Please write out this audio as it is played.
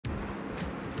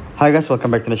Hi guys, welcome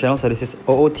back to the channel. So this is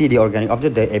OOTD Organic of the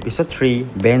Day, episode 3,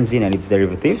 Benzene and its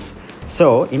derivatives.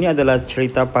 So ini adalah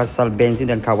cerita pasal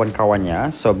benzene dan kawan-kawannya.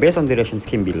 So based on the reaction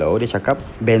scheme below, dia cakap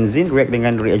benzene react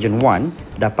dengan reagent 1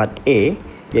 dapat A,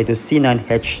 iaitu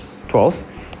C9H12,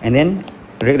 and then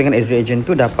react dengan reagent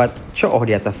 2 dapat COO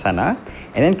di atas sana,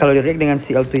 and then kalau dia react dengan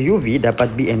Cl2UV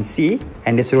dapat B and C,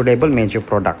 and dia suruh label major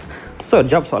product. So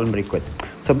jawab soalan berikut.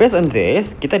 So based on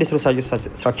this, kita disuruh saja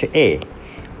structure A.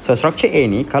 So structure A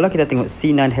ni, kalau kita tengok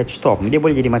C9H12, dia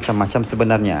boleh jadi macam-macam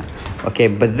sebenarnya. Okay,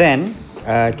 but then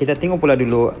kita tengok pula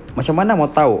dulu macam mana mau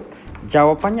tahu.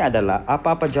 Jawapannya adalah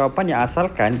apa-apa jawapannya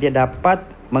asalkan dia dapat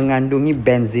mengandungi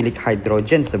benzylic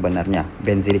hydrogen sebenarnya.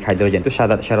 Benzylic hydrogen tu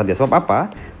syarat dia. Sebab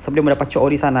apa? Sebab dia mendapat COO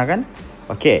di sana kan.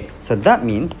 Okay, so that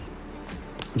means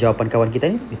jawapan kawan kita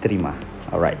ni diterima.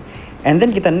 Alright. And then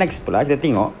kita next pula, kita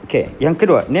tengok. Okay, yang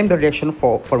kedua, name the reaction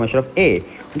for formation of A.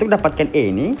 Untuk dapatkan A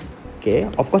ni, okay,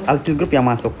 of course alkyl group yang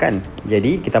masukkan.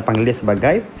 Jadi kita panggil dia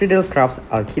sebagai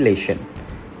Friedel-Crafts alkylation.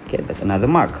 Okay, that's another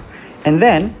mark. And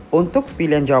then untuk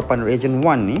pilihan jawapan reagent 1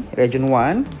 ni, reagent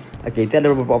 1, okay, kita ada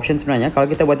beberapa option sebenarnya. Kalau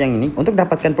kita buat yang ini, untuk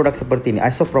dapatkan produk seperti ini,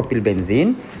 isopropyl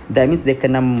benzene, that means dia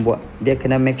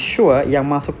kena make sure yang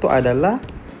masuk tu adalah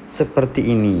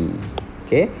seperti ini.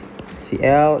 Okay,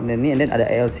 Cl dan ni, and then ada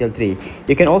AlCl3.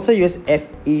 You can also use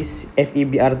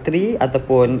FeBr3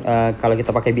 ataupun kalau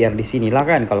kita pakai Br di sini lah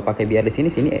kan. Kalau pakai Br di sini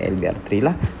AlBr3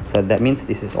 lah. So that means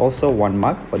this is also one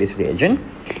mark for this reagent.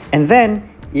 And then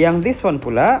yang this one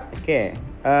pula, okay,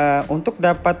 untuk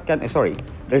dapatkan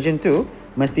reagent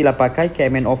 2 mestilah pakai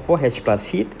KMnO4H plus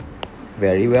heat.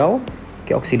 Very well.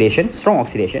 Okay, oxidation, strong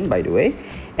oxidation by the way.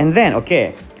 And then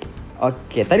okay,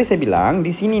 tadi saya bilang di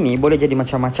sini ni boleh jadi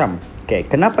macam-macam. Okay,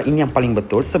 kenapa ini yang paling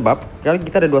betul? Sebab kalau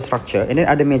kita ada dua structure and then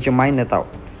ada major minor tau.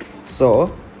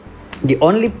 So, the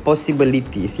only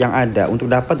possibilities yang ada untuk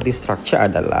dapat this structure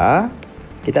adalah,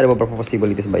 kita ada beberapa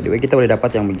possibilities by the way. Kita boleh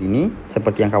dapat yang begini,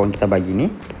 seperti yang kawan kita bagi ni.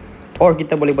 Or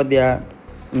kita boleh buat dia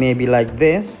maybe like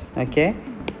this. Okay,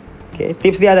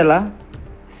 tips dia adalah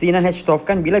C9H12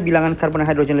 kan, bila bilangan karbon dan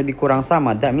hidrogen lebih kurang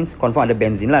sama, that means confirm ada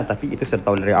benzene lah. Tapi itu sudah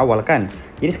tahu dari awal kan.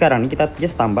 Jadi sekarang ni kita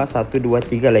just tambah 1, 2,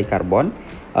 3 lagi karbon.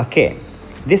 Okay,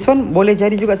 this one boleh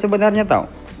jadi juga sebenarnya tau.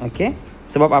 Okay,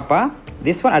 sebab apa?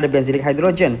 This one ada benzylic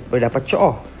hydrogen, boleh dapat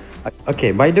COO.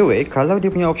 Okay, by the way, kalau dia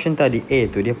punya option tadi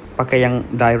A tu, dia pakai yang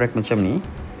direct macam ni,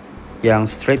 yang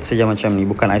straight saja macam ni,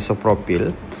 bukan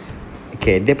isopropyl.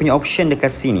 Okay, dia punya option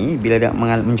dekat sini, bila dia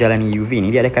menjalani UV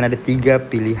ni, dia akan ada 3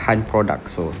 pilihan produk.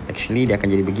 So, actually dia akan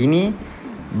jadi begini,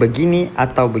 begini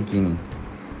atau begini.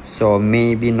 So,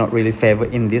 maybe not really favor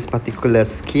in this particular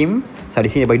scheme. So,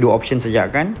 di sini dia bagi 2 option saja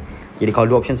kan. Jadi,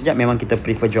 kalau 2 option saja, memang kita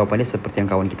prefer jawapan dia seperti yang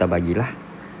kawan kita bagilah.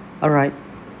 Alright.